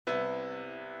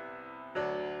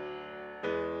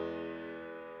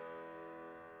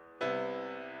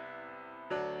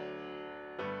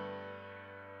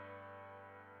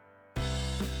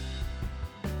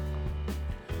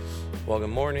Well, good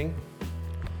morning.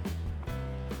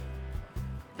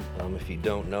 If you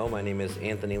don't know, my name is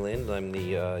Anthony Lind. I'm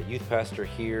the youth pastor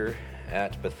here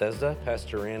at Bethesda.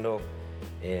 Pastor Randall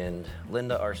and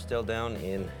Linda are still down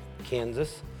in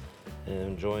Kansas and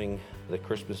enjoying the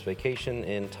Christmas vacation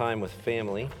and time with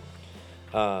family.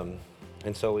 And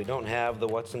so we don't have the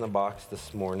what's in the box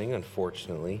this morning,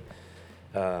 unfortunately,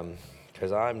 because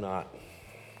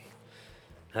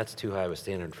that's too high of a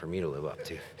standard for me to live up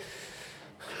to.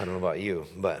 I don't know about you,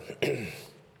 but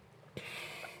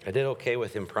I did okay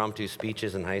with impromptu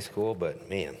speeches in high school, but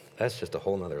man, that's just a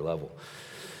whole nother level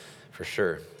for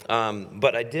sure.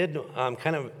 But I did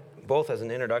kind of both as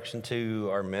an introduction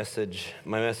to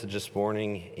my message this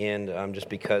morning, and just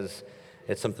because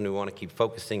it's something we want to keep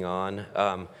focusing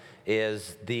on,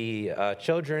 is the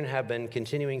children have been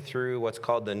continuing through what's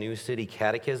called the New City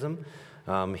Catechism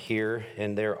here,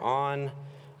 and they're on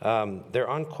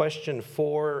question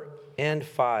 4 and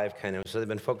 5 kind of. So they've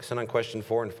been focusing on question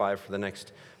 4 and 5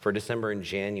 for December and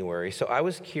January. So I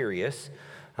was curious,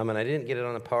 and I didn't get it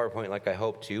on the PowerPoint like I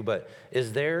hoped to, but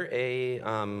is there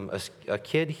a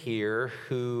kid here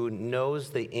who knows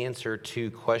the answer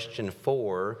to question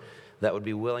 4 that would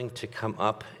be willing to come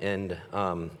up and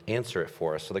answer it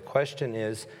for us? So the question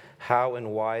is, how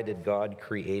and why did God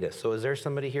create us? So is there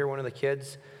somebody here, one of the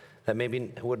kids, that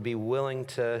maybe would be willing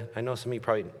to, I know some of you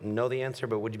probably know the answer,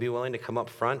 but would you be willing to come up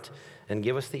front and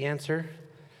give us the answer?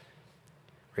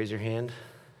 Raise your hand.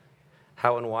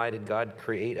 How and why did God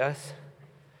create us?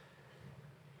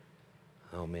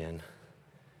 Oh, man.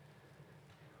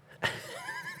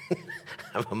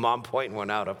 I'm a mom pointing one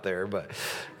out up there, but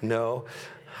no.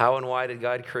 How and why did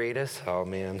God create us? Oh,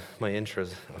 man, my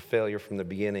intro's a failure from the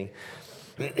beginning.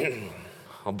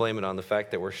 I'll blame it on the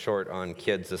fact that we're short on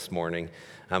kids this morning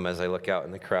as I look out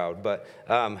in the crowd. But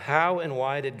how and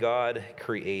why did God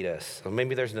create us? Well,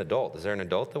 maybe there's an adult. Is there an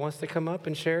adult that wants to come up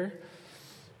and share?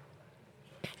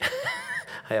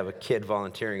 I have a kid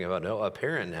volunteering about a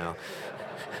parent now.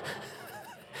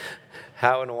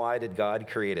 How and why did God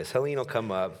create us? Helene will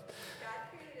come up. God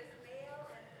created us male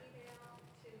and female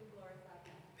to glorify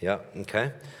Him. Yeah,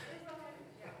 okay.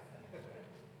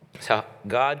 So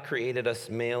God created us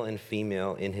male and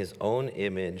female in His own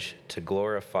image to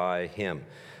glorify Him.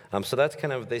 So that's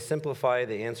kind of, they simplify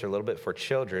the answer a little bit for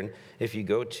children. If you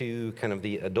go to kind of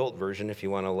the adult version, if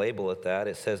you want to label it that,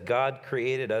 it says, God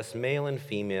created us male and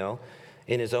female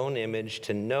in His own image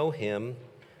to know Him,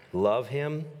 love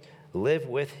Him, live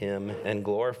with Him, and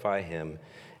glorify Him.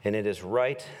 And it is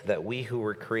right that we who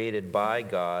were created by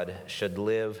God should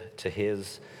live to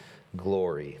His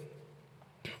glory.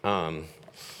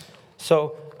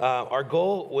 So our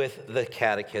goal with the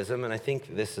catechism, and I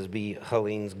think this is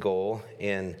Helene's goal,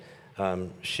 and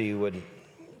she would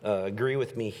agree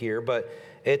with me here, but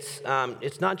it's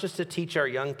not just to teach our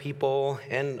young people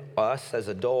and us as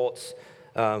adults.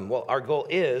 Our goal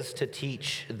is to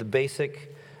teach the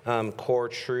basic core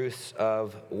truths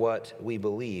of what we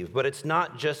believe. But it's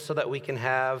not just so that we can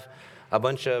have a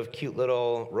bunch of cute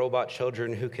little robot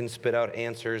children who can spit out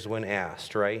answers when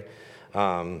asked, right?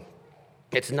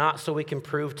 It's not so we can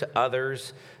prove to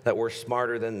others that we're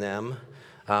smarter than them.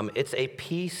 It's a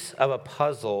piece of a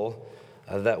puzzle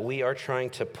that we are trying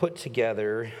to put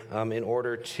together in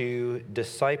order to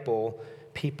disciple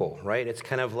people, right? It's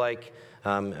kind of like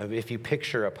if you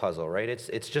picture a puzzle, right?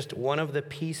 It's just one of the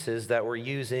pieces that we're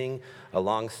using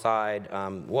alongside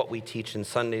what we teach in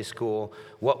Sunday school,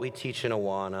 what we teach in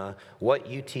Awana, what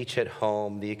you teach at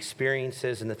home, the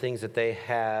experiences and the things that they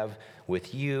have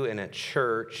with you and at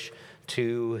church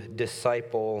to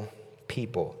disciple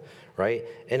people, right?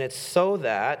 And it's so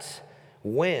that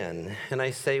when, and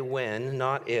I say when,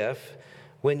 not if,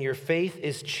 when your faith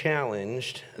is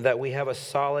challenged, that we have a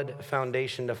solid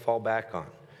foundation to fall back on,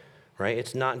 right?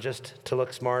 It's not just to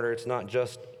look smarter. It's not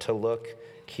just to look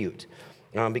cute.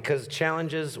 Because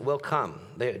challenges will come.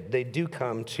 They do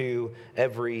come to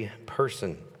every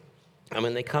person.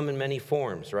 They come in many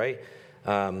forms, right?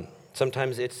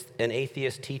 Sometimes it's an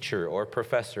atheist teacher or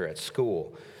professor at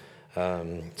school.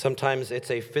 Sometimes it's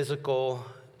a physical,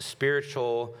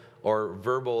 spiritual, or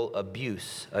verbal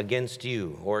abuse against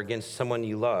you or against someone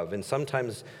you love. And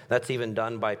sometimes that's even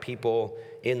done by people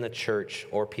in the church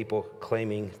or people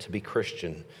claiming to be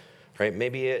Christian, right?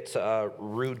 Maybe it's a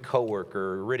rude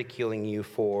coworker ridiculing you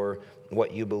for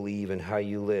what you believe and how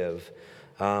you live.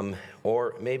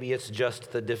 Or maybe it's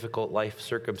just the difficult life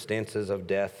circumstances of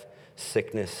death,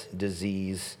 sickness,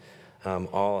 disease,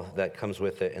 all that comes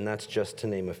with it, and that's just to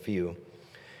name a few.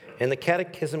 And the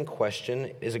catechism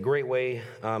question is a great way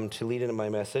to lead into my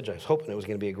message. I was hoping it was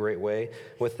going to be a great way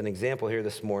with an example here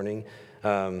this morning.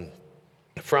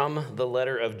 from the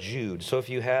letter of Jude. So if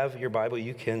you have your Bible,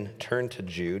 you can turn to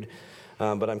Jude.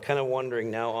 But I'm kind of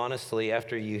wondering now, honestly,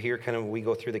 after you hear we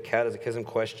go through the catechism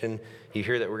question, you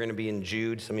hear that we're going to be in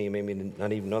Jude. Some of you maybe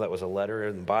not even know that was a letter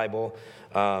in the Bible.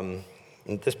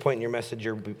 At this point in your message,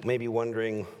 you're maybe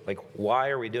wondering, like, why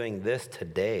are we doing this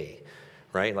today,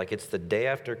 right? Like, it's the day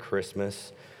after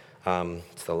Christmas.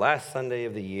 It's the last Sunday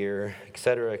of the year, et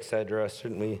cetera, et cetera.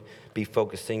 Certainly be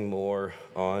focusing more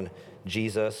on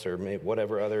Jesus or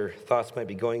whatever other thoughts might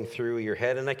be going through your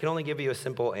head. And I can only give you a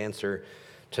simple answer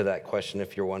to that question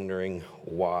if you're wondering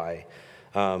why.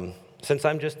 Since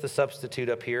I'm just the substitute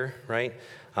up here, right,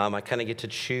 I kind of get to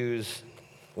choose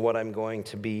what I'm going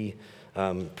to be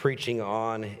preaching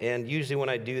on. And usually when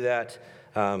I do that,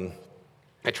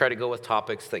 I try to go with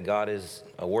topics that God is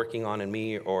working on in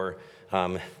me or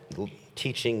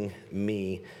teaching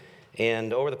me.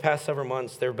 And over the past several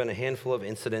months, there have been a handful of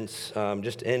incidents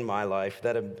just in my life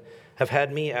that have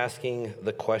had me asking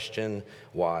the question,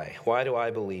 why? Why do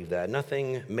I believe that?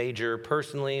 Nothing major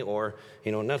personally or,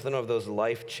 nothing of those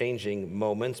life-changing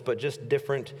moments, but just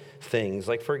different things.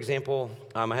 Like, for example,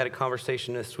 I had a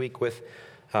conversation this week with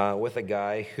a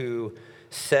guy who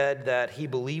said that he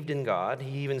believed in God.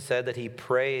 He even said that he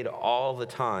prayed all the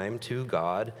time to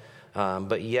God,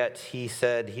 but yet he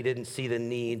said he didn't see the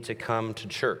need to come to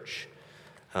church.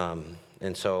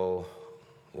 And so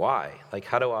why? Like,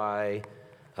 how do I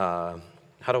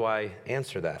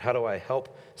answer that? How do I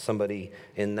help somebody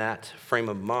in that frame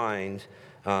of mind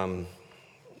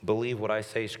believe what I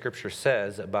say Scripture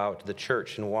says about the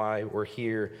church and why we're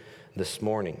here this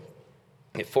morning?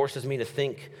 It forces me to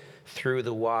think through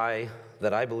the why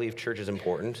that I believe church is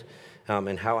important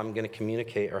and how I'm going to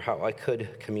communicate or how I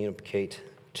could communicate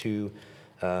to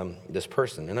this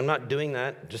person. And I'm not doing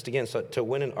that just, again, so to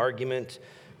win an argument,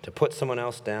 to put someone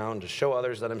else down, to show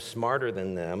others that I'm smarter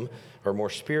than them or more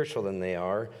spiritual than they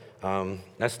are.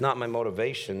 That's not my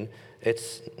motivation.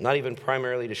 It's not even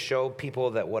primarily to show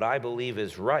people that what I believe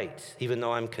is right, even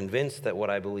though I'm convinced that what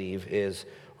I believe is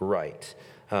right.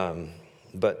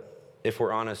 But if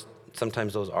we're honest,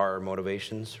 sometimes those are our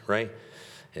motivations, right?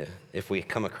 If we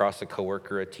come across a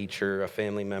coworker, a teacher, a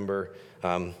family member,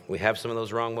 we have some of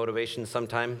those wrong motivations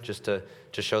sometimes just to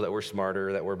show that we're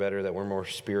smarter, that we're better, that we're more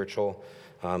spiritual,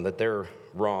 that they're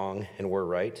wrong and we're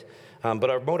right.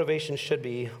 But our motivation should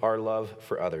be our love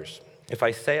for others. If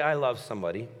I say I love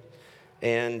somebody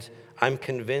and I'm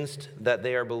convinced that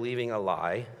they are believing a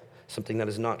lie, something that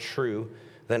is not true,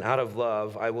 then out of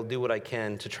love, I will do what I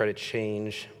can to try to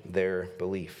change their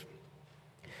belief.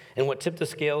 And what tipped the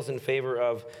scales in favor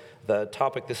of the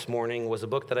topic this morning was a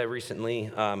book that I recently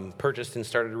purchased and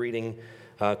started reading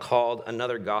called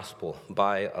Another Gospel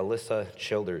by Alyssa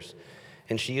Childers.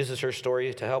 And she uses her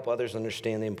story to help others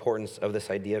understand the importance of this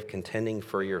idea of contending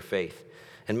for your faith.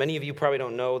 And many of you probably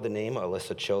don't know the name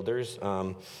Alyssa Childers,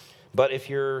 but if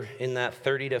you're in that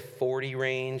 30 to 40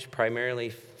 range, primarily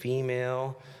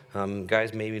female,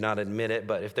 guys maybe not admit it,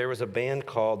 but if there was a band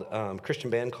called, Christian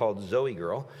band called Zoe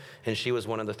Girl, and she was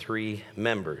one of the 3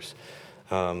 members.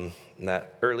 In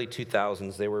that early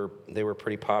 2000s, they were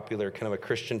pretty popular, kind of a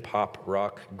Christian pop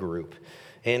rock group.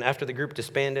 And after the group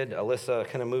disbanded, Alyssa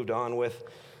kind of moved on with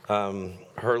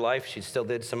her life. She still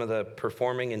did some of the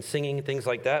performing and singing, things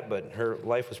like that, but her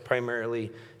life was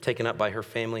primarily taken up by her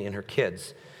family and her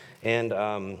kids. And her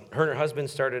and her husband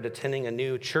started attending a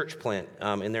new church plant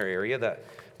in their area that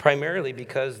primarily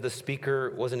because the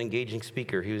speaker was an engaging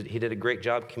speaker. He did a great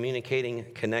job communicating,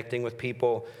 connecting with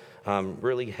people,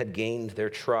 really had gained their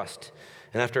trust.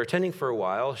 And after attending for a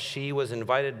while, she was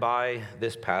invited by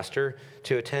this pastor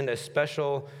to attend a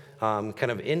special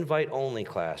kind of invite-only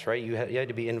class, right? You had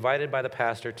to be invited by the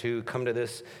pastor to come to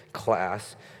this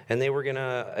class, and they were going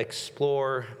to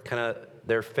explore kind of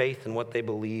their faith and what they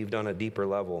believed on a deeper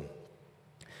level.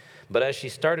 But as she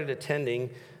started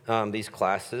attending these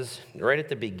classes, right at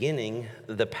the beginning,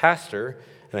 the pastor,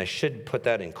 and I should put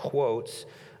that in quotes,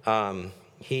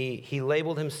 he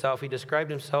labeled himself, he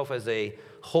described himself as a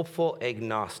hopeful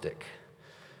agnostic.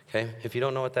 Okay, if you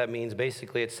don't know what that means,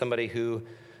 basically it's somebody who,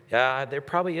 there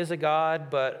probably is a God,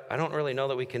 but I don't really know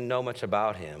that we can know much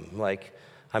about him. Like,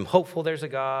 I'm hopeful there's a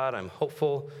God, I'm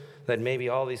hopeful that maybe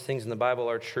all these things in the Bible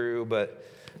are true, but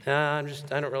I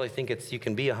don't really think you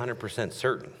can be 100%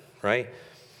 certain, right?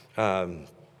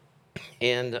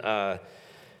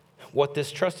 What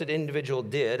this trusted individual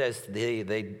did as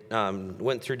they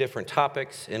went through different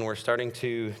topics and were starting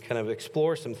to kind of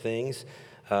explore some things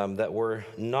that were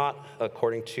not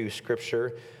according to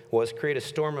Scripture was create a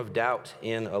storm of doubt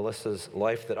in Alyssa's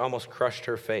life that almost crushed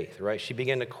her faith, right? She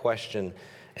began to question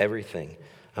everything.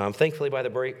 Thankfully, by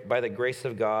the grace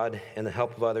of God and the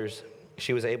help of others,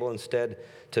 she was able instead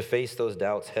to face those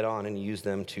doubts head on and use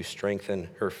them to strengthen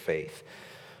her faith.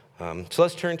 So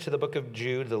let's turn to the book of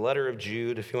Jude, the letter of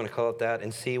Jude, if you want to call it that,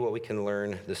 and see what we can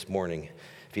learn this morning.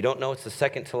 If you don't know, it's the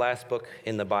second to last book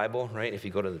in the Bible, right? If you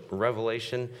go to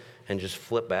Revelation and just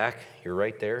flip back, you're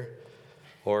right there.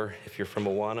 Or if you're from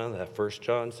Awana, that 1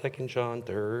 John, 2 John,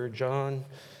 3 John,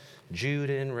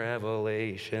 Jude and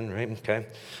Revelation, right? Okay,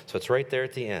 so it's right there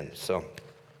at the end. So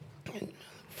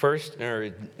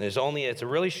it's a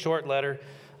really short letter.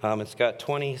 It's got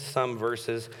 20-some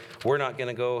verses. We're not going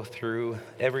to go through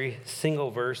every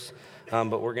single verse,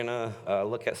 but we're going to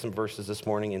look at some verses this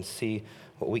morning and see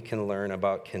what we can learn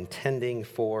about contending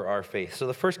for our faith. So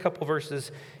the first couple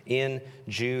verses in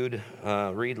Jude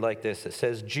read like this. It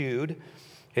says, Jude,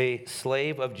 a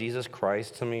slave of Jesus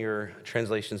Christ, some of your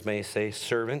translations may say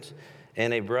servant,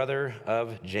 and a brother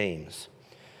of James.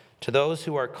 To those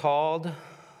who are called,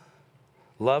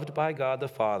 loved by God the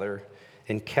Father,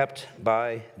 and kept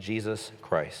by Jesus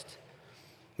Christ.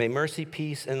 May mercy,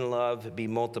 peace, and love be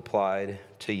multiplied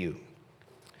to you.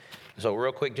 So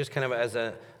real quick, just kind of as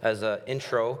a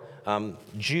intro,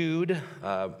 Jude,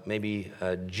 maybe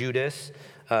Judas.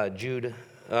 Jude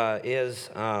is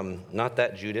not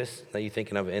that Judas that you're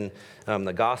thinking of in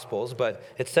the Gospels, but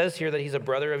it says here that he's a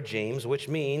brother of James, which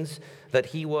means that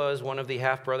he was one of the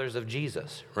half-brothers of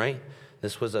Jesus, right?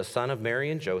 This was a son of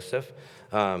Mary and Joseph.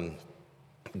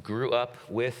 Grew up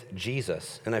with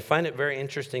Jesus. And I find it very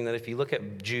interesting that if you look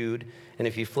at Jude and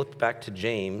if you flip back to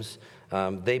James,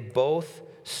 they both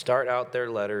start out their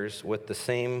letters with the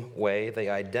same way. They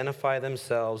identify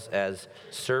themselves as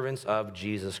servants of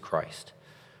Jesus Christ,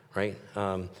 right?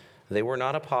 They were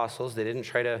not apostles. They didn't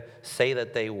try to say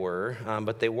that they were,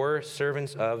 but they were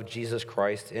servants of Jesus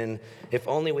Christ. And if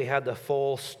only we had the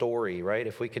full story, right?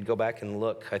 If we could go back and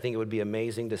look, I think it would be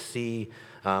amazing to see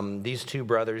these two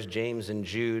brothers, James and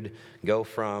Jude, go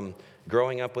from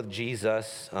growing up with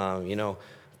Jesus,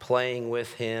 playing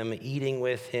with him, eating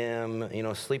with him,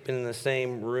 sleeping in the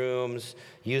same rooms,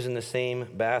 using the same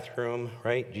bathroom,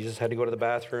 right? Jesus had to go to the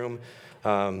bathroom.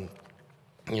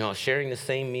 Sharing the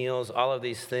same meals, all of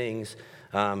these things,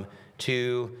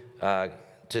 to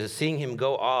seeing him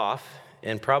go off,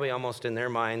 and probably almost in their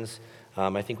minds,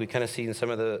 I think we kind of see in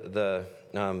some of the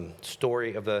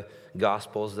story of the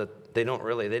Gospels that they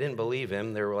didn't believe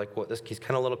him. They were like, "Well, he's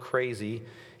kind of a little crazy.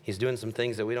 He's doing some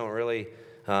things that we don't really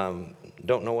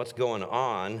don't know what's going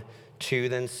on." To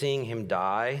then seeing him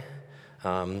die.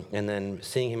 And then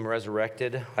seeing him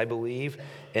resurrected, I believe.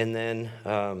 And then,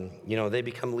 they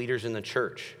become leaders in the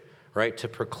church, right? To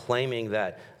proclaiming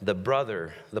that the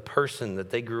brother, the person that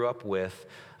they grew up with,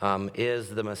 is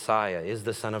the Messiah, is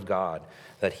the Son of God.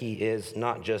 That he is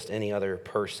not just any other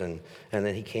person. And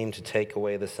that he came to take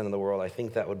away the sin of the world. I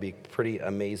think that would be a pretty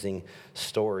amazing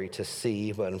story to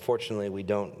see. But unfortunately, we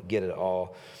don't get it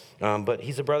all. But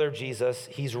he's a brother of Jesus.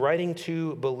 He's writing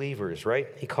to believers, right?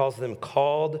 He calls them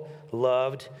called,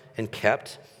 loved, and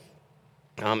kept.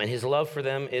 And his love for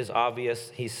them is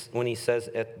obvious. When he says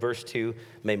at verse 2,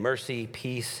 may mercy,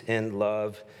 peace, and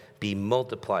love be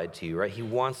multiplied to you, right? He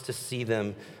wants to see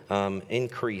them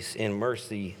increase in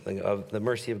mercy, of the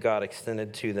mercy of God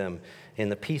extended to them,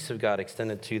 and the peace of God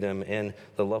extended to them, and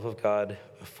the love of God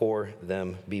for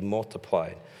them be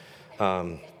multiplied.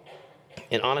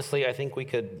 And honestly, I think we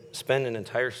could spend an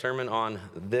entire sermon on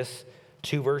this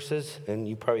 2 verses, and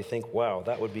you probably think, wow,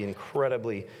 that would be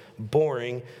incredibly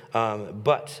boring.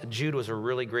 But Jude was a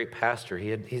really great pastor.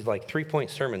 He's like 3-point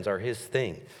sermons are his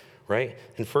thing, right?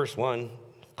 And first one,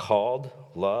 called,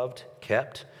 loved,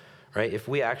 kept, right? If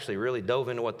we actually really dove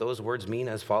into what those words mean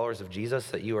as followers of Jesus,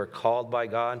 that you are called by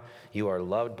God, you are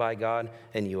loved by God,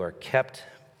 and you are kept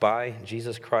by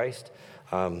Jesus Christ,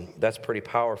 that's pretty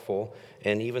powerful.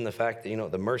 And even the fact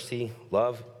that, the mercy,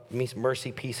 love,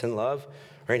 mercy, peace, and love,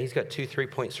 right? He's got 2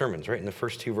 3-point sermons, right, in the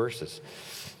first 2 verses.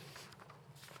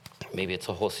 Maybe it's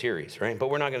a whole series, right? But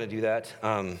we're not going to do that.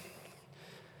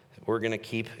 We're going to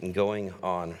keep going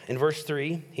on. In verse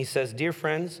 3, he says, dear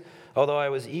friends, although I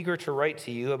was eager to write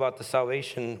to you about the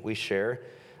salvation we share,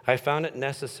 I found it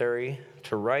necessary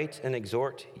to write and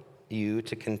exhort you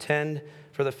to contend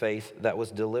for the faith that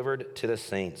was delivered to the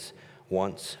saints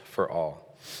once for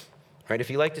all. Right, if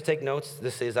you like to take notes,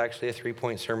 this is actually a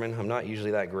 3-point sermon. I'm not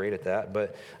usually that great at that,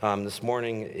 but this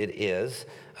morning it is.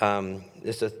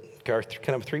 It's our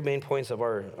kind of 3 main points of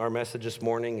our message this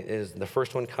morning. Is the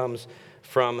first one comes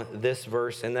from this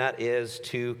verse, and that is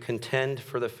to contend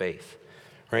for the faith.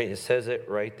 Right, it says it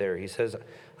right there. He says,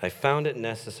 I found it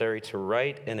necessary to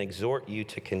write and exhort you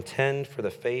to contend for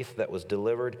the faith that was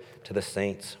delivered to the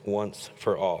saints once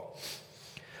for all.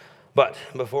 But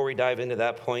before we dive into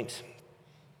that point,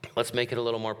 let's make it a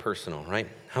little more personal, right?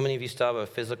 How many of you still have a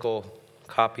physical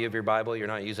copy of your Bible? You're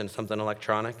not using something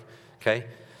electronic, okay?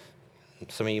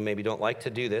 Some of you maybe don't like to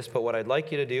do this, but what I'd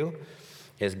like you to do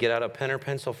is get out a pen or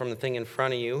pencil from the thing in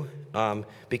front of you,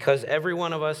 because every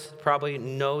one of us probably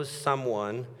knows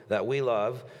someone that we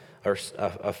love, or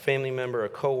a family member, a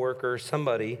coworker,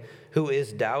 somebody who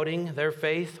is doubting their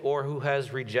faith or who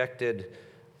has rejected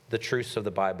the truths of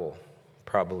the Bible,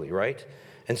 probably, right?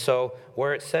 And so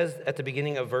where it says at the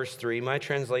beginning of verse 3, my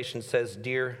translation says,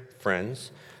 dear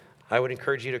friends, I would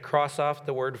encourage you to cross off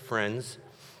the word friends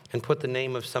and put the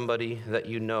name of somebody that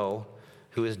you know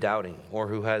who is doubting or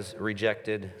who has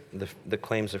rejected the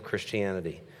claims of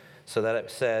Christianity. So that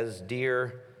it says,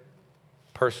 dear,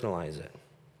 personalize it.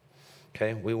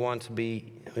 Okay, we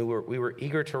were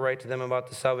eager to write to them about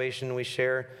the salvation we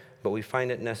share, but we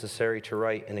find it necessary to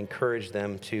write and encourage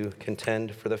them to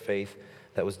contend for the faith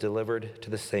that was delivered to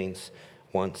the saints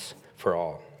once for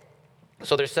all.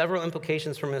 So there's several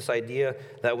implications from this idea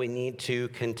that we need to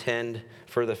contend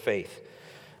for the faith.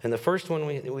 And the first one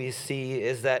we see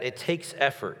is that it takes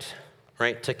effort,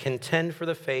 right? To contend for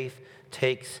the faith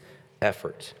takes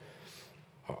effort.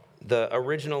 The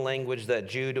original language that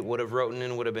Jude would have written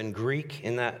in would have been Greek,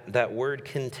 and that word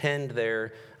contend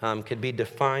there could be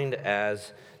defined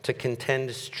as to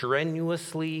contend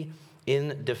strenuously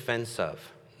in defense of,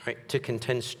 right? To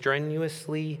contend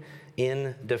strenuously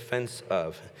in defense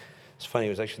of. It's funny, it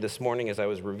was actually this morning as I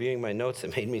was reviewing my notes,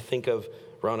 it made me think of,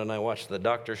 Ron and I watched the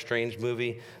Doctor Strange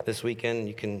movie this weekend.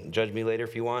 You can judge me later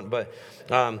if you want. But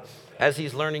as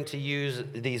he's learning to use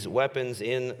these weapons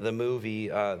in the movie,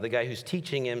 the guy who's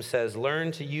teaching him says,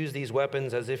 learn to use these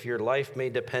weapons as if your life may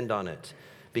depend on it,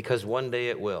 because one day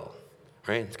it will,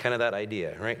 right? It's kind of that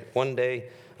idea, right? One day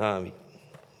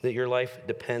that your life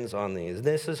depends on these.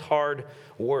 This is hard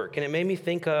work. And it made me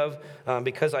think of,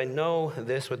 because I know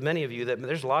this with many of you, that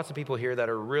there's lots of people here that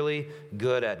are really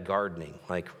good at gardening,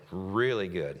 like really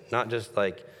good. Not just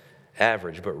like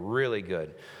average, but really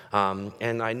good.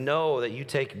 And I know that you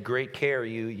take great care.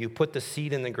 You put the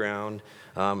seed in the ground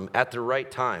at the right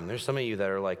time. There's some of you that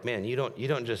are like, man, you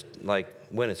don't just like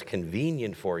when it's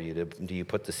convenient for you do you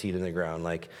put the seed in the ground.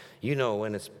 Like, you know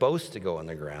when it's supposed to go in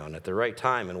the ground at the right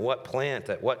time and what plant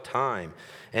at what time.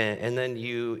 And then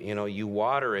you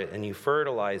water it and you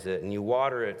fertilize it and you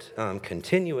water it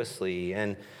continuously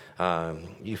and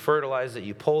you fertilize it,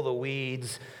 you pull the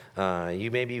weeds.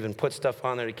 You maybe even put stuff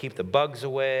on there to keep the bugs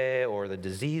away or the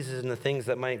diseases and the things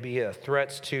that might be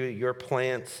threats to your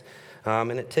plants.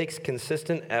 And it takes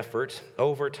consistent effort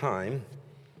over time.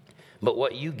 But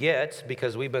what you get,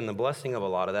 because we've been the blessing of a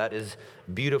lot of that, is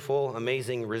beautiful,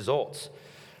 amazing results,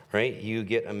 right? You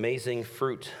get amazing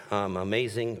fruit,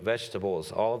 amazing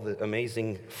vegetables, all the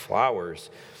amazing flowers.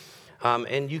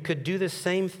 And you could do the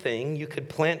same thing. You could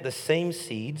plant the same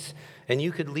seeds, and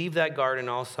you could leave that garden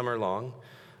all summer long.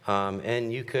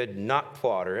 And you could not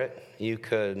water it. You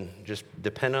could just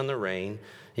depend on the rain.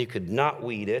 You could not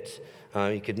weed it.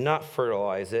 You could not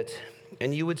fertilize it.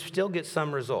 And you would still get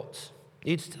some results.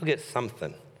 You'd still get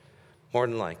something, more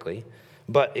than likely.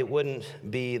 But it wouldn't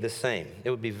be the same.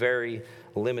 It would be very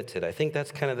limited. I think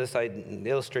that's kind of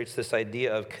illustrates this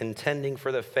idea of contending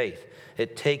for the faith.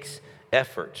 It takes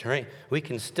effort, right? We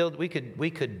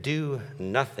could do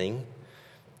nothing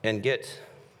and get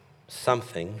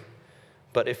something.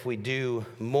 But if we do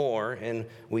more and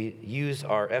we use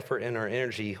our effort and our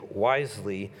energy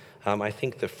wisely, I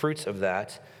think the fruits of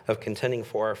that, of contending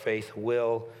for our faith,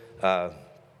 will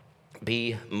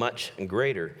be much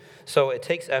greater. So it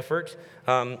takes effort.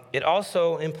 It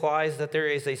also implies that there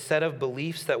is a set of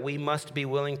beliefs that we must be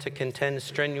willing to contend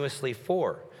strenuously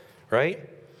for, right?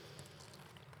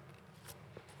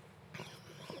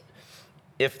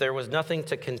 If there was nothing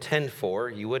to contend for,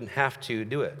 you wouldn't have to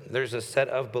do it. There's a set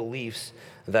of beliefs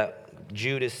that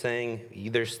Jude is saying,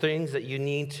 there's things that you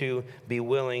need to be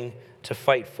willing to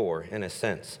fight for, in a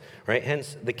sense, right?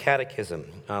 Hence the catechism.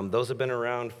 Those have been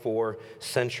around for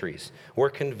centuries.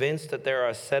 We're convinced that there are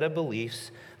a set of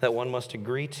beliefs that one must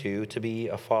agree to be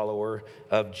a follower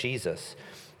of Jesus.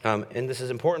 And this is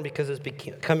important because it's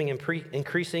becoming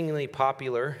increasingly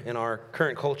popular in our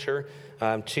current culture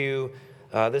to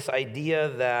this idea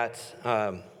that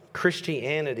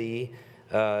Christianity,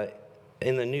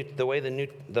 in the way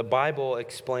the Bible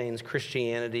explains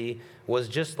Christianity, was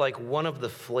just like one of the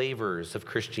flavors of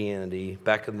Christianity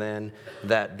back then,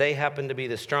 that they happened to be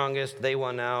the strongest, they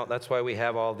won out, that's why we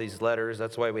have all these letters,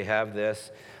 that's why we have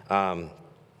this.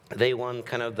 They won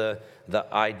kind of the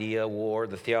idea war,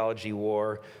 the theology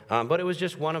war, but it was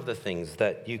just one of the things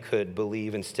that you could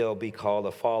believe and still be called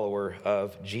a follower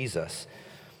of Jesus.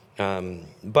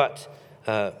 But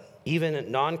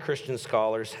even non-Christian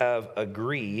scholars have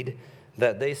agreed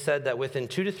that they said that within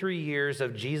 2 to 3 years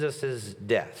of Jesus'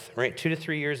 death, right, 2 to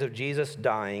 3 years of Jesus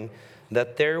dying,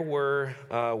 that there were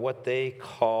what they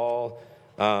call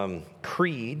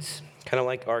creeds, kind of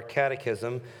like our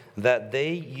catechism, that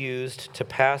they used to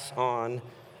pass on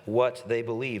what they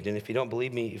believed. And if you don't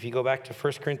believe me, if you go back to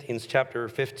 1 Corinthians chapter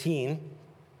 15,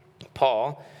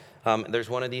 Paul, there's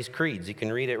one of these creeds. You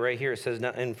can read it right here. It says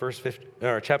now in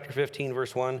chapter 15,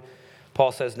 verse 1,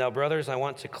 Paul says, "Now, brothers, I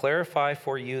want to clarify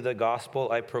for you the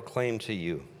gospel I proclaim to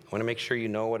you." I want to make sure you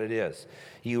know what it is.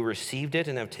 "You received it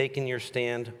and have taken your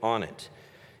stand on it.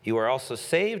 You are also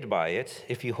saved by it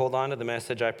if you hold on to the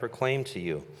message I proclaimed to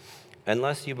you,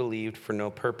 unless you believed for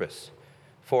no purpose.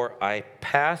 For I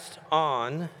passed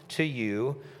on to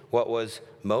you what was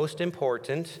most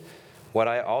important, what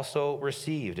I also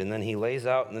received." And then he lays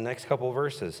out in the next couple of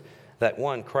verses that,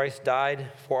 one, Christ died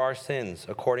for our sins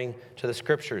according to the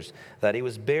Scriptures, that he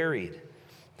was buried,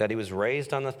 that he was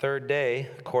raised on the third day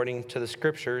according to the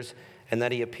Scriptures, and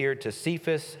that he appeared to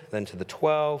Cephas, then to the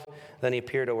 12, then he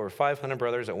appeared to over 500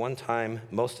 brothers at one time,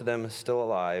 most of them still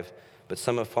alive, but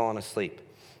some have fallen asleep.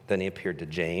 Then he appeared to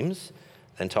James,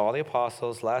 then to all the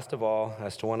apostles. Last of all,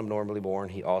 as to one abnormally born,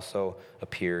 he also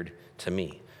appeared to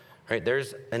me. Right?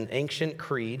 There's an ancient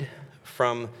creed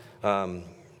from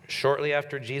shortly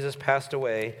after Jesus passed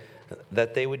away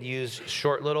that they would use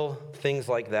short little things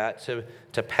like that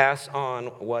to pass on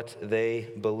what they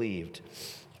believed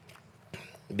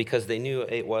because they knew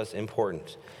it was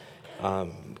important.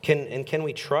 Can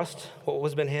we trust what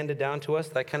was been handed down to us?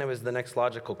 That kind of is the next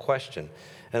logical question.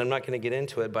 And I'm not going to get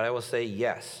into it, but I will say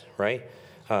yes, right?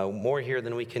 More here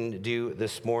than we can do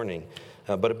this morning.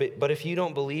 But if you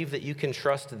don't believe that you can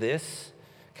trust this,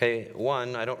 okay,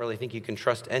 one, I don't really think you can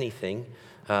trust anything,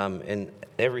 and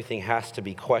everything has to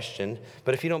be questioned.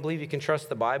 But if you don't believe you can trust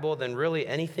the Bible, then really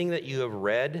anything that you have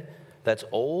read that's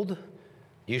old,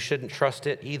 you shouldn't trust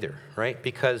it either, right?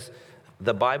 Because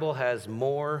the Bible has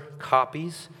more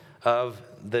copies of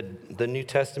the New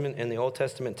Testament and the Old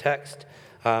Testament text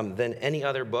than any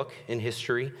other book in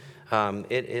history.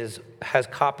 It has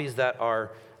copies that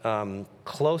are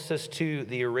closest to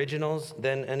the originals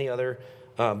than any other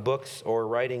books or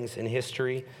writings in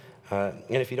history. And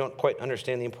if you don't quite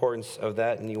understand the importance of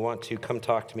that and you want to, come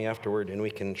talk to me afterward and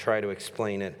we can try to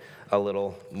explain it a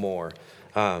little more.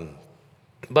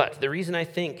 But the reason I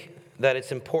think that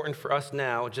it's important for us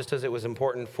now, just as it was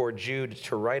important for Jude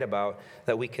to write about,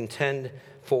 that we contend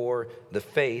for the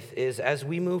faith, is as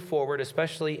we move forward,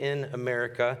 especially in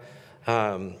America,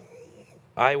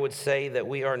 I would say that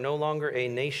we are no longer a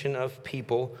nation of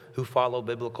people who follow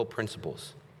biblical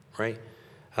principles, right?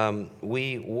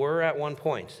 We were at one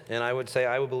point, and I would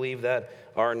believe that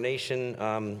our nation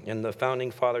and the founding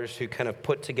fathers who kind of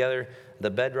put together the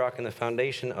bedrock and the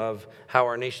foundation of how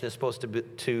our nation is supposed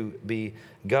to be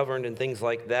governed and things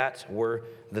like that, were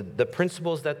the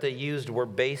principles that they used were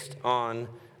based on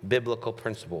biblical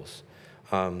principles.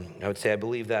 I would say I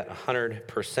believe that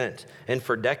 100%. And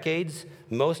for decades,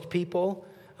 most people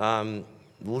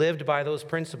lived by those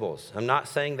principles. I'm not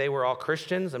saying they were all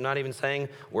Christians. I'm not even saying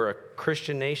we're a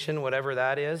Christian nation, whatever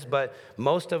that is. But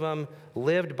most of them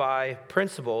lived by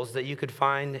principles that you could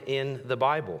find in the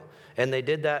Bible. And they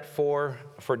did that for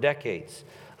decades.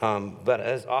 But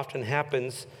as often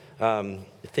happens,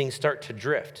 things start to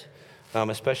drift.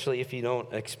 Especially if you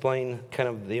don't explain kind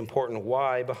of the important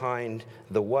why behind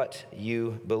the what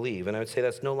you believe. And I would say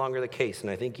that's no longer the case, and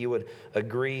I think you would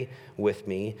agree with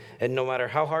me. And no matter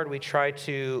how hard we try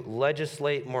to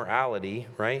legislate morality,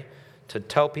 right, to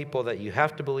tell people that you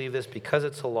have to believe this because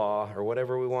it's a law or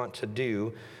whatever we want to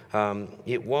do,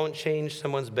 it won't change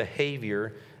someone's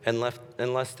behavior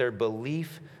unless their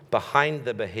belief behind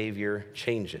the behavior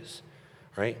changes,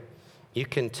 right? You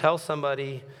can tell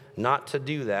somebody not to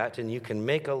do that, and you can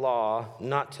make a law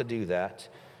not to do that.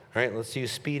 All right, let's use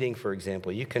speeding, for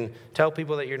example. You can tell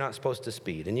people that you're not supposed to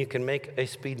speed, and you can make a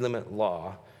speed limit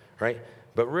law, right?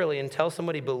 But really, until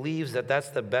somebody believes that that's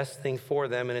the best thing for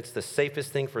them and it's the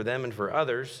safest thing for them and for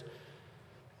others,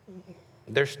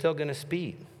 they're still going to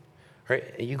speed,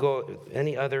 right? You go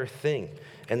any other thing.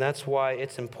 And that's why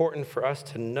it's important for us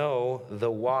to know the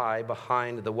why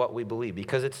behind the what we believe,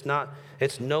 because it's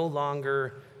no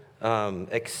longer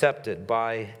accepted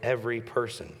by every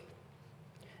person.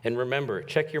 And remember,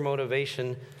 check your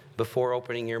motivation before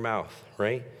opening your mouth,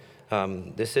 right?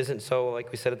 This isn't so,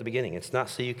 like we said at the beginning, it's not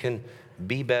so you can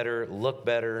be better,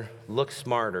 look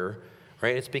smarter,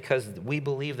 right? It's because we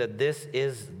believe that this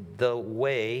is the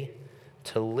way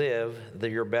to live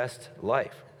your best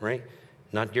life, right?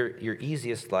 Not your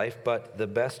easiest life, but the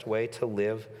best way to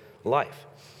live life.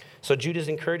 So Jude is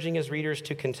encouraging his readers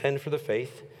to contend for the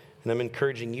faith, and I'm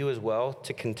encouraging you as well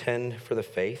to contend for the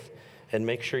faith and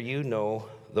make sure you know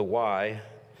the why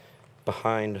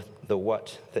behind the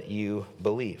what that you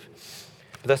believe.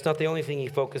 But that's not the only thing he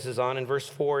focuses on. In verse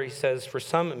 4, he says, "For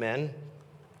some men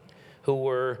who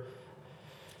were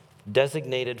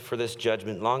designated for this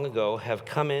judgment long ago have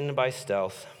come in by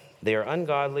stealth. They are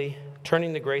ungodly,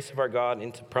 turning the grace of our God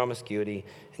into promiscuity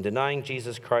and denying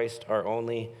Jesus Christ, our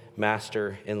only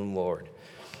Master and Lord."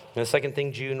 And the second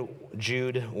thing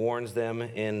Jude warns them,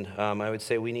 and I would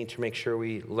say we need to make sure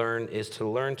we learn, is to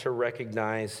learn to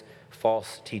recognize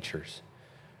false teachers,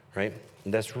 right?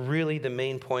 And that's really the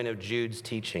main point of Jude's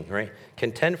teaching, right?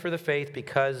 Contend for the faith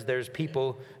because there's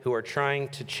people who are trying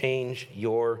to change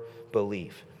your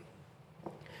belief.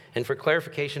 And for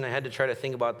clarification, I had to try to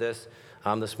think about this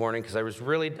morning because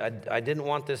I didn't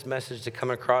want this message to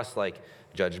come across like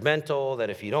judgmental, that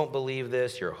if you don't believe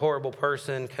this, you're a horrible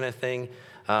person kind of thing.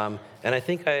 And I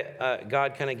think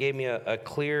God kind of gave me a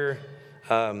clear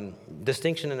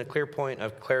distinction and a clear point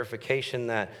of clarification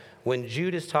that when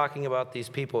Jude is talking about these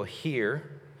people here,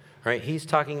 right, he's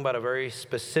talking about a very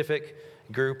specific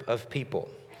group of people.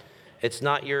 It's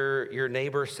not your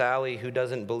neighbor Sally who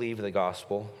doesn't believe the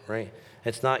gospel, right?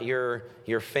 It's not your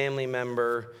family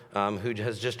member who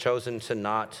has just chosen to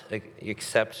not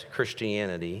accept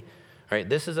Christianity, right?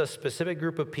 This is a specific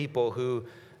group of people who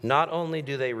not only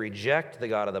do they reject the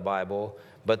God of the Bible,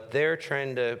 but they're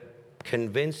trying to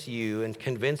convince you and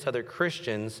convince other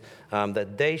Christians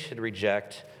that they should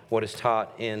reject what is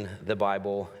taught in the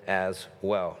Bible as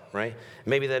well, right?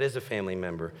 Maybe that is a family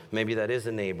member. Maybe that is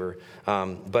a neighbor.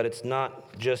 But it's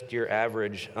not just your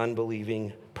average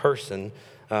unbelieving person.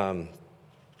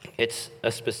 It's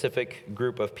a specific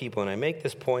group of people. And I make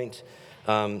this point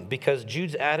because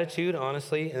Jude's attitude,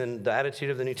 honestly, and the attitude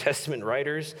of the New Testament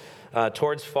writers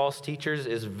towards false teachers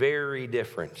is very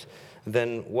different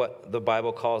than what the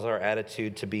Bible calls our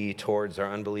attitude to be towards our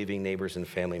unbelieving neighbors and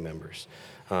family members.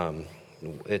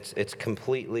 It's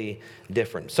completely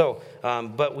different. So,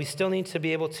 but we still need to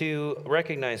be able to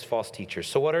recognize false teachers.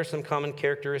 So what are some common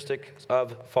characteristics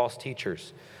of false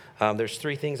teachers? There's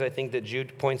three things I think that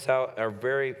Jude points out are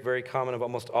very, very common of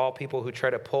almost all people who try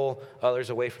to pull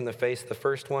others away from the faith. The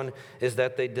first one is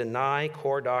that they deny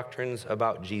core doctrines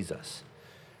about Jesus.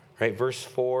 Right, verse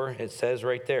 4, it says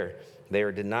right there, they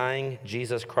are denying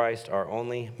Jesus Christ, our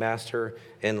only Master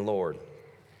and Lord.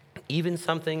 Even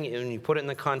something, when you put it in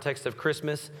the context of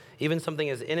Christmas, even something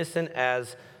as innocent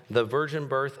as the virgin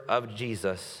birth of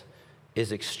Jesus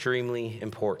is extremely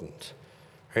important.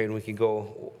 Right, and we could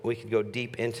go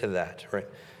deep into that, right?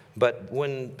 But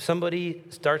when somebody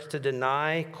starts to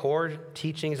deny core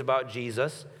teachings about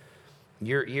Jesus,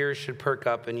 your ears should perk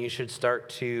up and you should start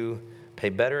to pay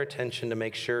better attention to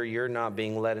make sure you're not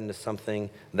being led into something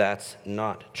that's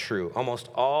not true. Almost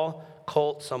all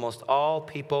cults, almost all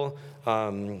people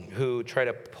who try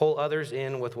to pull others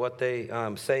in with what they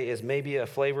say is maybe a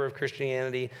flavor of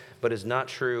Christianity, but is not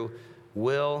true,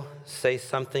 will say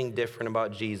something different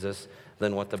about Jesus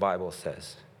than what the Bible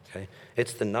says. Okay?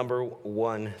 It's the number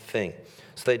one thing.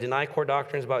 So they deny core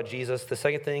doctrines about Jesus. The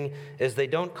second thing is they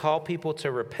don't call people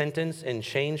to repentance and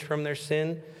change from their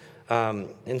sin.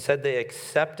 Instead, they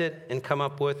accept it and come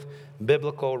up with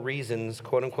biblical reasons,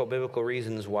 quote unquote biblical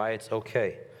reasons why it's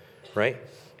okay, right?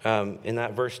 In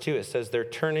that verse 2, it says they're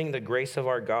turning the grace of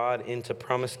our God into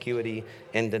promiscuity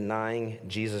and denying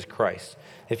Jesus Christ.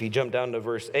 If you jump down to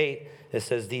verse 8, it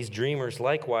says these dreamers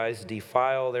likewise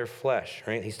defile their flesh,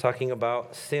 right? He's talking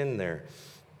about sin there.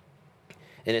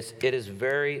 And it is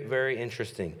very, very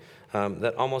interesting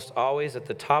that almost always at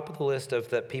the top of the list of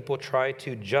that people try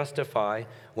to justify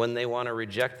when they want to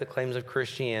reject the claims of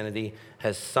Christianity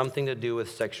has something to do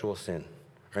with sexual sin,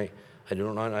 right? I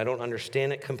don't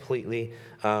understand it completely,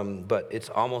 but it's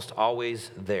almost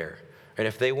always there. And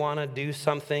if they want to do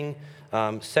something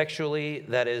sexually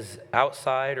that is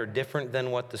outside or different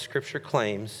than what the Scripture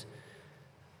claims,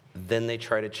 then they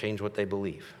try to change what they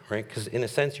believe, right? Because in a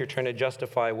sense, you're trying to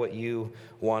justify what you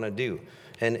want to do.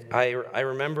 And I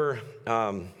remember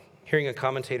hearing a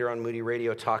commentator on Moody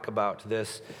Radio talk about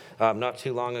this not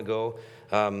too long ago.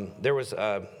 There was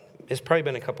it's probably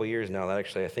been a couple years now that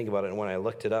actually I think about it and when I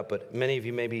looked it up, but many of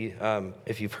you maybe,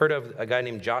 if you've heard of a guy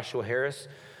named Joshua Harris,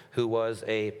 who was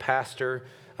a pastor,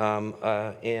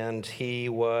 and he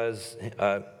wrote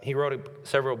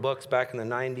several books back in the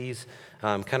 90s,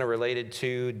 kind of related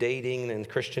to dating and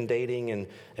Christian dating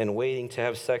and waiting to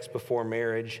have sex before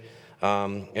marriage.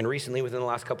 And recently, within the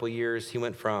last couple of years, he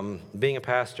went from being a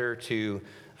pastor to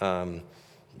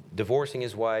divorcing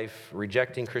his wife,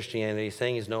 rejecting Christianity,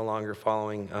 saying he's no longer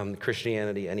following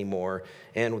Christianity anymore.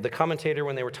 And the commentator,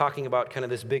 when they were talking about kind of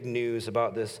this big news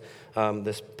about this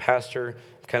pastor,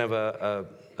 kind of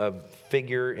a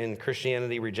figure in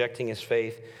Christianity rejecting his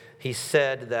faith, he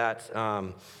said that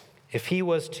if he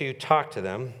was to talk to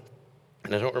them,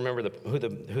 and I don't remember who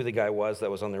the guy was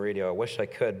that was on the radio. I wish I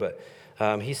could, but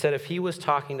he said if he was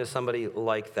talking to somebody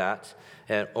like that,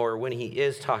 or when he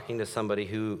is talking to somebody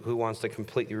who wants to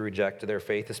completely reject their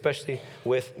faith, especially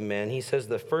with men, he says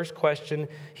the first question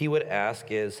he would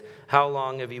ask is, how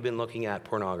long have you been looking at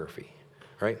pornography?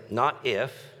 Right? Not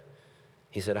if.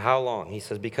 He said, how long? He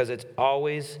says, because it's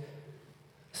always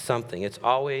something. It's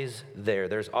always there.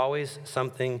 There's always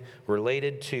something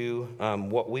related to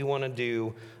what we want to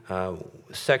do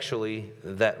sexually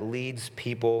that leads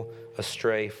people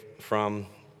astray from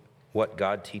what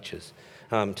God teaches,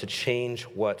 to change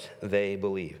what they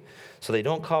believe. So they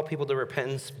don't call people to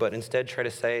repentance, but instead try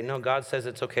to say, no, God says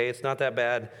it's okay. It's not that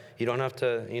bad. You don't have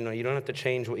to, you don't have to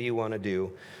change what you want to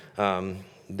do.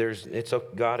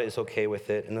 God is okay with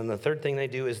it. And then the third thing they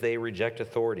do is they reject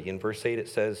authority. In verse 8 it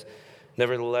says,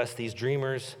 nevertheless, these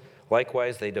dreamers,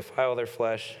 likewise, they defile their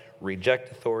flesh,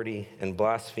 reject authority, and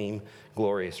blaspheme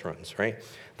glorious ones, right?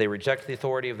 They reject the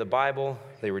authority of the Bible.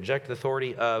 They reject the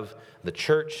authority of the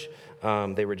church.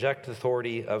 They reject the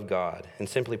authority of God. And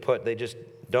simply put, they just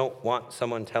don't want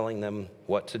someone telling them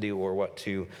what to do or what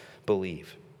to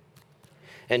believe.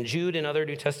 And Jude and other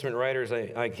New Testament writers,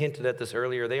 I hinted at this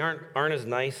earlier, they aren't as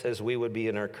nice as we would be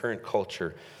in our current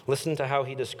culture. Listen to how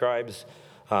he describes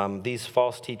these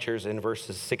false teachers in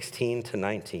verses 16 to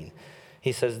 19.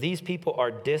 He says, these people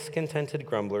are discontented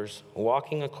grumblers,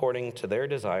 walking according to their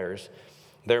desires.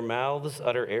 Their mouths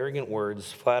utter arrogant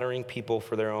words, flattering people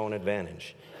for their own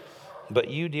advantage. But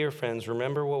you, dear friends,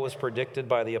 remember what was predicted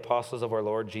by the apostles of our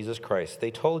Lord Jesus Christ. They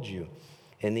told you,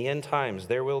 in the end times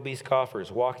there will be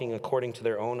scoffers, walking according to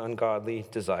their own ungodly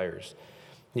desires.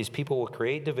 These people will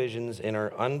create divisions and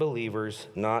are unbelievers,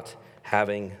 not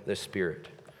having the Spirit.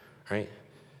 Right?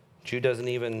 Jude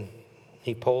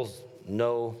he pulls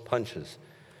no punches.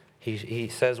 He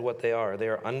says what they are. They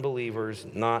are unbelievers,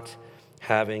 not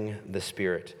having the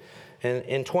Spirit. And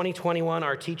in 2021,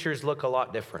 our teachers look a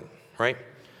lot different, right?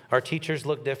 Our teachers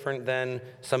look different than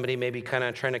somebody maybe kind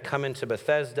of trying to come into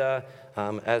Bethesda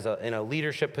in a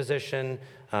leadership position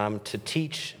to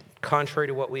teach contrary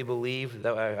to what we believe.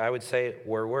 That I would say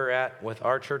where we're at with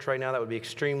our church right now, that would be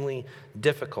extremely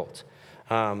difficult.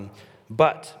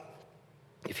 But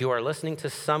if you are listening to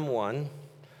someone,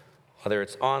 whether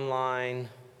it's online,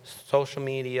 social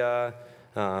media,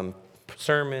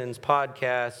 sermons,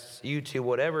 podcasts, YouTube,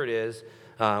 whatever it is,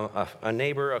 a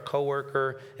neighbor, a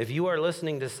coworker, if you are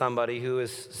listening to somebody who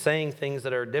is saying things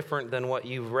that are different than what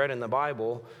you've read in the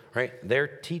Bible, right? They're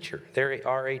teacher. They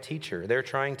are a teacher. They're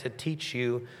trying to teach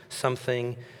you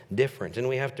something different. And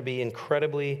we have to be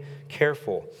incredibly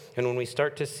careful. And when we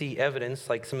start to see evidence,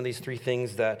 like some of these three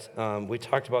things that we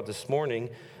talked about this morning,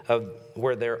 of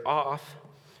where they're off,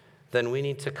 then we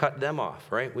need to cut them off,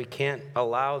 right? We can't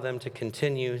allow them to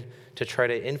continue to try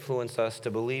to influence us to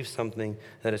believe something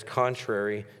that is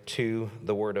contrary to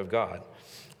the Word of God.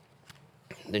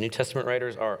 The New Testament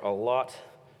writers are a lot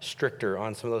stricter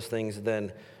on some of those things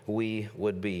than we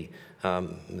would be.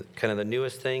 Kind of the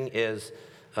newest thing is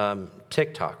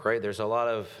TikTok, right? There's a lot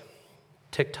of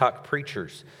TikTok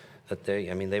preachers that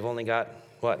they've only got,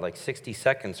 like 60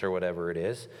 seconds or whatever it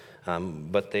is.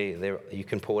 But you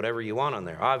can put whatever you want on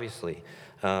there, obviously.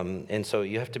 And so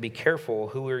you have to be careful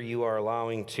who you are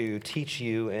allowing to teach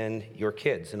you and your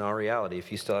kids, in all reality,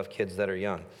 if you still have kids that are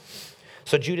young.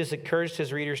 So Jude has encouraged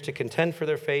his readers to contend for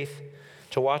their faith,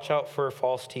 to watch out for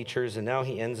false teachers, and now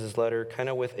he ends his letter kind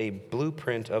of with a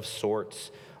blueprint of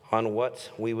sorts on what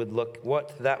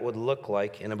that would look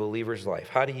like in a believer's life.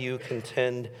 How do you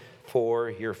contend for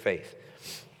your faith?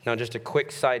 Now, just a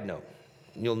quick side note.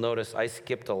 You'll notice I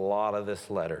skipped a lot of this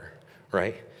letter,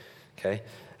 right? Okay.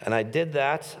 And I did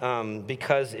that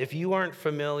because if you aren't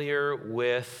familiar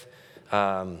with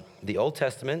the Old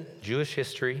Testament, Jewish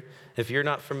history, if you're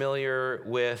not familiar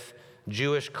with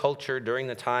Jewish culture during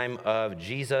the time of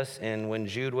Jesus and when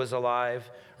Jude was alive,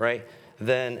 right,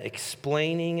 then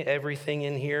explaining everything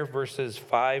in here, verses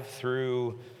 5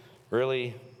 through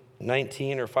really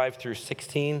 19 or 5 through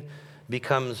 16,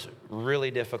 becomes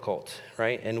really difficult,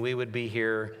 right? And we would be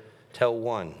here till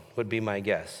 1, would be my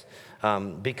guess.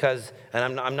 I'm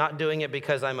not doing it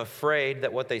because I'm afraid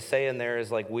that what they say in there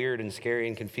is like weird and scary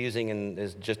and confusing and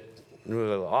is just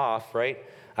off, right?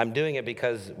 I'm doing it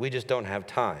because we just don't have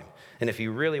time. And if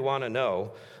you really want to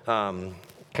know,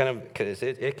 kind of, because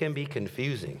it can be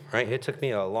confusing, right? It took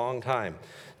me a long time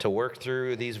to work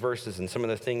through these verses and some of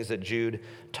the things that Jude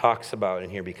talks about in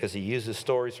here, because he uses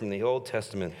stories from the Old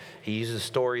Testament. He uses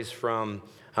stories from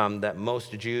that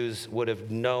most Jews would have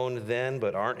known then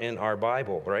but aren't in our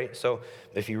Bible, right? So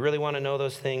if you really want to know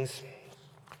those things,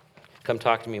 come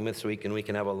talk to me this week and we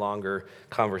can have a longer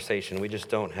conversation. We just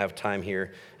don't have time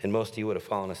here, and most of you would have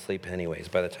fallen asleep anyways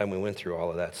by the time we went through all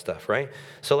of that stuff, right?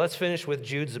 So let's finish with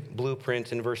Jude's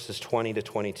blueprint in verses 20 to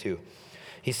 22.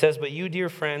 He says, "But you, dear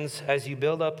friends, as you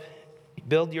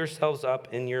build yourselves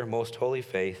up in your most holy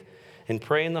faith and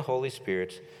pray in the Holy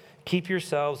Spirit, keep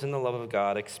yourselves in the love of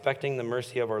God, expecting the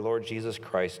mercy of our Lord Jesus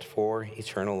Christ for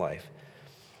eternal life.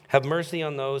 Have mercy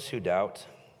on those who doubt.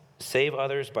 Save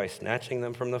others by snatching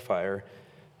them from the fire.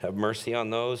 Have mercy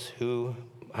on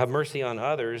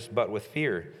others, but with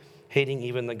fear, hating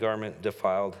even the garment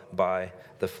defiled by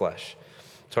the flesh."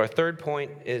 So our third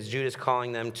point is Jude is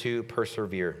calling them to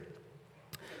persevere.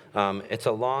 It's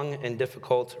a long and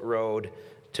difficult road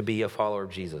to be a follower of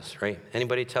Jesus, right?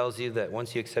 Anybody tells you that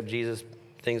once you accept Jesus,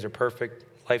 things are perfect,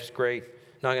 life's great,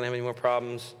 not going to have any more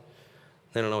problems,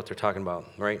 they don't know what they're talking about,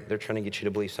 right? They're trying to get you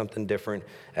to believe something different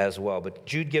as well. But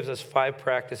Jude gives us 5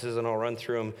 practices, and I'll run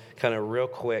through them kind of real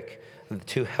quick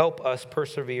to help us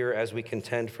persevere as we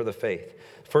contend for the faith.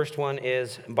 First one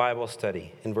is Bible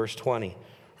study in verse 20,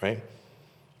 right?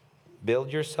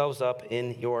 Build yourselves up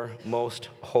in your most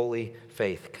holy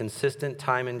faith. Consistent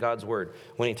time in God's word.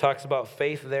 When he talks about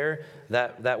faith there,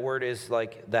 that word is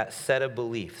like that set of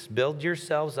beliefs. Build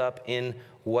yourselves up in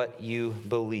what you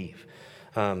believe.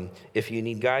 If you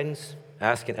need guidance,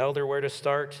 ask an elder where to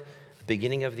start. The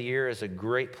beginning of the year is a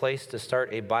great place to start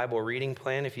a Bible reading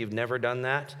plan if you've never done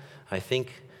that. I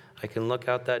think I can look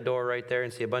out that door right there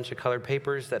and see a bunch of colored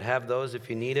papers that have those if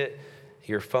you need it.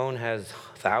 Your phone has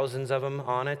thousands of them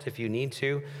on it if you need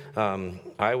to.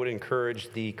 I would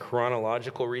encourage the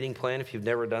chronological reading plan if you've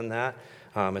never done that.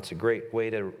 It's a great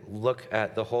way to look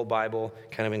at the whole Bible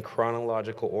kind of in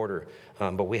chronological order.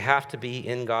 But we have to be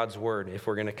in God's word if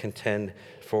we're going to contend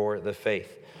for the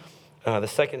faith. The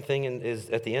second thing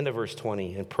is at the end of verse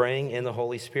 20, and praying in the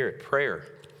Holy Spirit. Prayer,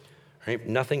 right?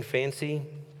 Nothing fancy,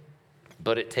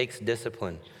 but it takes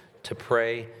discipline to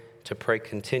pray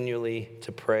continually,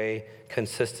 to pray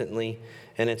consistently.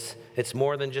 And it's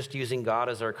more than just using God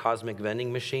as our cosmic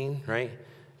vending machine, right?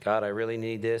 God, I really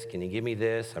need this. Can you give me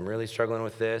this? I'm really struggling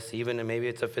with this. Even maybe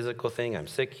it's a physical thing. I'm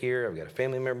sick here. I've got a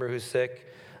family member who's sick.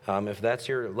 If that's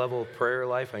your level of prayer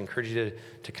life, I encourage you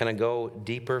to kind of go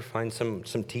deeper, find some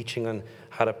teaching on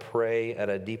how to pray at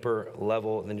a deeper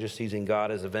level than just using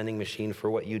God as a vending machine for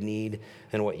what you need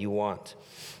and what you want.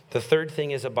 The third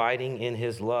thing is abiding in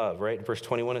his love, right? Verse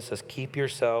 21, it says, keep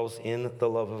yourselves in the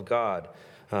love of God.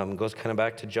 Goes kind of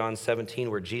back to John 17,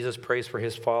 where Jesus prays for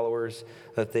his followers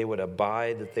that they would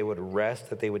abide, that they would rest,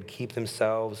 that they would keep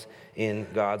themselves in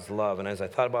God's love. And as I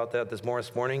thought about that this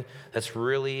morning, that's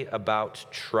really about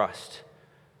trust,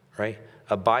 right?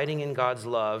 Abiding in God's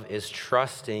love is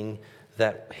trusting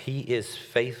that he is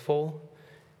faithful,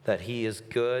 that he is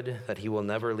good, that he will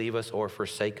never leave us or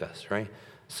forsake us, right?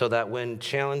 So that when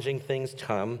challenging things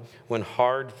come, when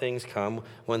hard things come,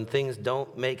 when things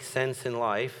don't make sense in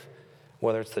life,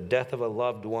 whether it's the death of a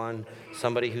loved one,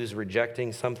 somebody who's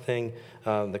rejecting something,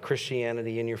 the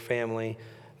Christianity in your family,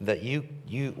 that you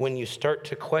when you start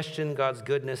to question God's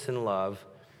goodness and love,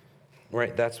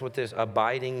 right, that's what this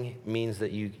abiding means,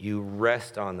 that you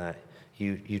rest on that.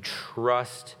 You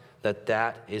trust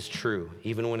that is true,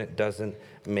 even when it doesn't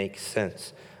make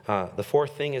sense. The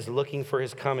fourth thing is looking for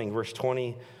his coming. Verse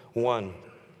 21,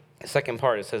 the second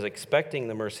part, it says, expecting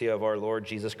the mercy of our Lord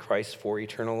Jesus Christ for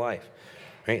eternal life.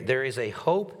 Right? There is a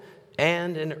hope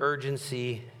and an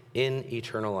urgency in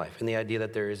eternal life, and the idea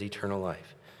that there is eternal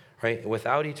life. Right?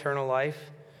 Without eternal life,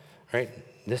 right,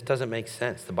 this doesn't make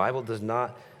sense. The Bible does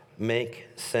not make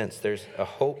sense. There's a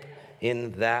hope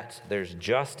in that. There's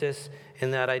justice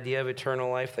in that idea of eternal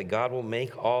life, that God will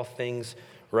make all things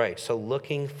right. So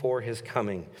looking for his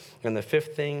coming. And the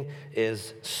fifth thing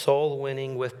is soul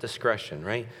winning with discretion,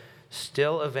 right?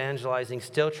 Still evangelizing,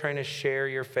 still trying to share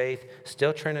your faith,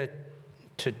 still trying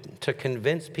to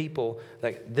convince people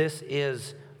that this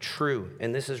is true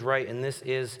and this is right and this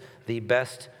is the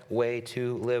best way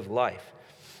to live life.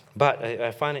 But I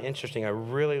find it interesting. It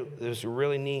was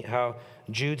really neat how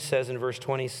Jude says in verse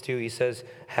 22, he says,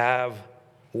 have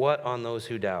what on those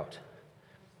who doubt?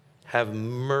 Have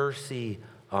mercy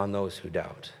on those who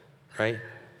doubt, right?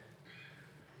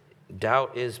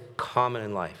 Doubt is common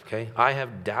in life, okay? I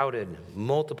have doubted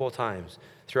multiple times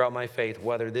throughout my faith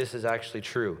whether this is actually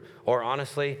true. Or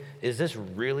honestly, is this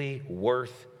really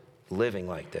worth living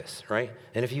like this, right?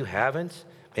 And if you haven't,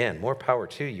 man, more power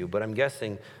to you. But I'm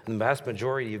guessing the vast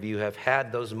majority of you have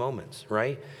had those moments,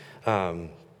 right?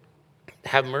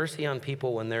 Have mercy on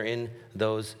people when they're in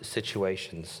those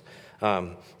situations.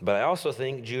 But I also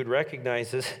think Jude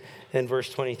recognizes in verse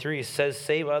 23, it says,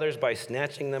 save others by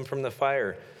snatching them from the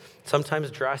fire.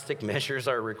 Sometimes drastic measures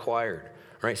are required,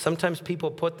 right? Sometimes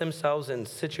people put themselves in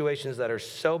situations that are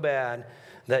so bad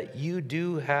that you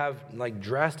do have, like,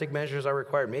 drastic measures are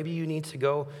required. Maybe you need to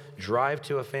go drive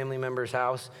to a family member's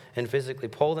house and physically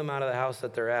pull them out of the house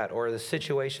that they're at or the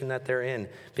situation that they're in,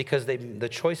 because the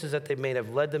choices that they've made have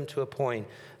led them to a point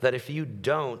that if you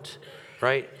don't,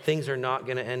 right, things are not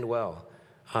going to end well.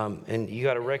 And you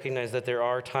got to recognize that there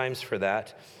are times for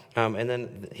that. And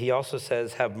then he also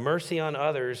says, have mercy on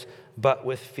others, but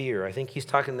with fear. I think he's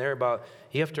talking there about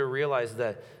you have to realize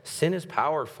that sin is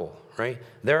powerful, right?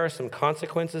 There are some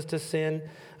consequences to sin.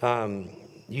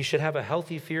 You should have a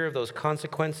healthy fear of those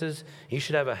consequences. You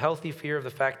should have a healthy fear of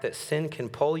the fact that sin can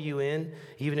pull you in,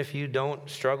 even if you don't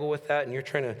struggle with that and you're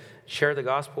trying to share the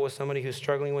gospel with somebody who's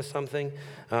struggling with something.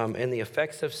 And the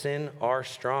effects of sin are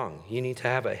strong. You need to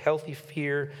have a healthy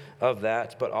fear of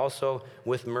that, but also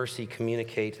with mercy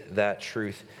communicate that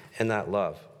truth and that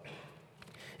love.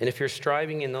 And if you're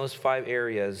striving in those 5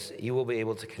 areas, you will be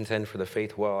able to contend for the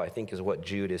faith well, I think is what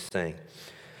Jude is saying.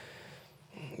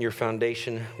 Your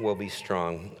foundation will be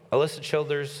strong. Alyssa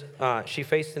Childers, she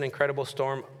faced an incredible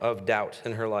storm of doubt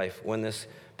in her life when this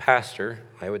pastor,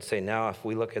 I would say now if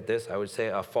we look at this, I would say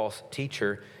a false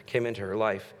teacher came into her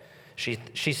life.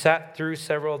 She sat through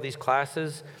several of these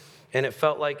classes, and it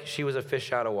felt like she was a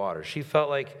fish out of water. She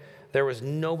felt like there was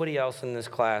nobody else in this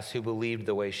class who believed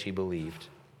the way she believed.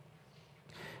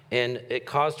 And it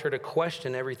caused her to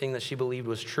question everything that she believed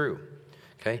was true,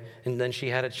 okay? And then she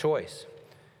had a choice.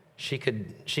 She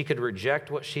could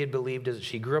reject what she had believed as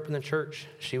she grew up in the church.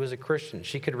 She was a Christian.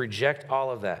 She could reject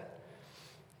all of that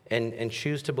and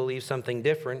choose to believe something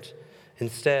different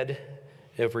instead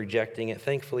of rejecting it.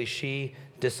 Thankfully, she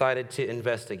decided to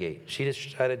investigate. She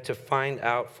decided to find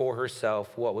out for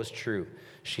herself what was true.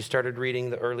 She started reading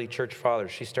the early church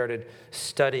fathers. She started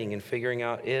studying and figuring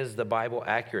out, is the Bible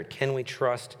accurate? Can we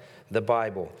trust the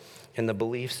Bible and the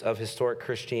beliefs of historic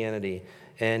Christianity?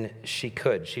 And she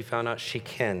could. She found out she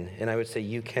can. And I would say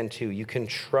you can too. You can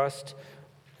trust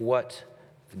what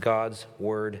God's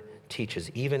word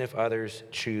teaches, even if others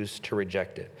choose to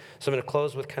reject it. So I'm going to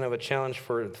close with kind of a challenge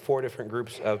for 4 different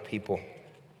groups of people.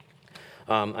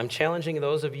 I'm challenging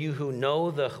those of you who know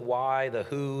the why, the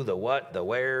who, the what, the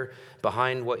where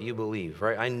behind what you believe,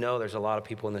 right? I know there's a lot of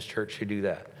people in this church who do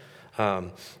that.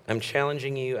 I'm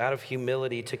challenging you out of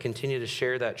humility to continue to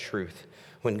share that truth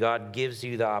when God gives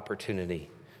you the opportunity,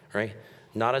 right?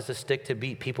 Not as a stick to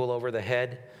beat people over the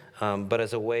head, but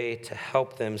as a way to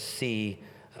help them see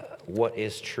what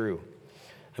is true.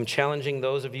 I'm challenging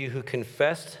those of you who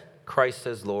confess Christ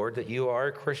as Lord, that you are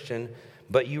a Christian,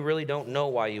 but you really don't know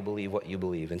why you believe what you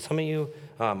believe. And some of you,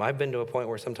 I've been to a point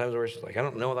where sometimes where it's just like, I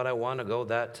don't know that I want to go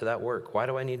to that work. Why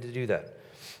do I need to do that?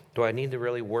 Do I need to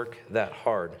really work that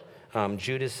hard?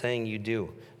 Jude is saying you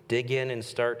do. Dig in and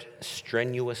start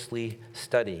strenuously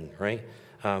studying, right?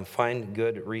 Find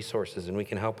good resources, and we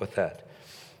can help with that.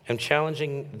 I'm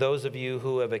challenging those of you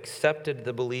who have accepted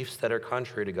the beliefs that are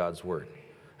contrary to God's word.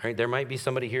 Right? There might be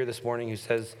somebody here this morning who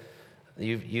says,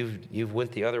 You've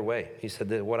went the other way. He said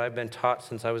that what I've been taught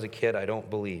since I was a kid, I don't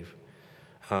believe.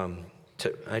 I'm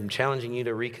challenging you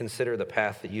to reconsider the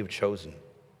path that you've chosen.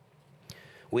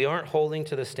 We aren't holding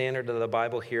to the standard of the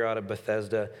Bible here out of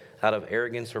Bethesda, out of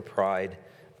arrogance or pride,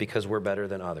 because we're better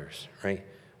than others, right?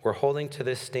 We're holding to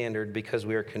this standard because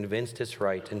we are convinced it's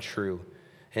right and true.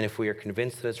 And if we are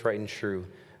convinced that it's right and true,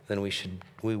 then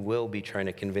we will be trying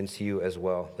to convince you as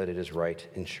well that it is right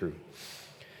and true.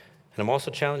 And I'm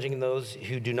also challenging those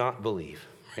who do not believe.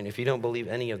 Right? If you don't believe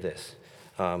any of this,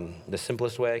 the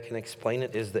simplest way I can explain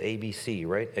it is the ABC,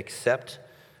 right? Accept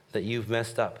that you've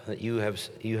messed up, that you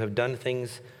have done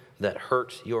things that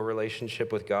hurt your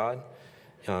relationship with God.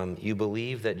 You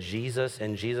believe that Jesus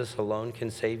and Jesus alone can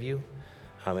save you,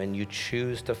 and you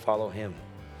choose to follow him.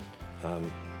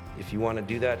 If you want to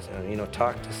do that,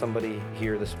 talk to somebody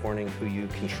here this morning who you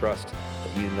can trust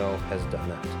that you know has done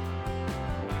that.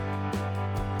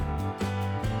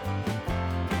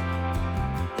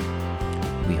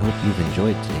 We hope you've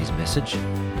enjoyed today's message.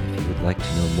 If you would like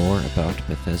to know more about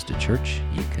Bethesda Church,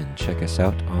 you can check us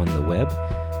out on the web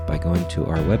by going to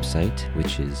our website,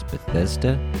 which is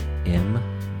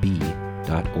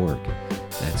BethesdaMB.org.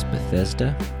 That's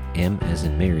Bethesda, M as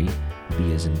in Mary,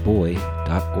 B as in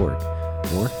boy.org.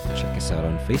 Or check us out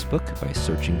on Facebook by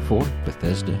searching for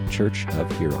Bethesda Church of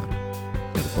Huron.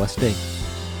 Have a blessed day.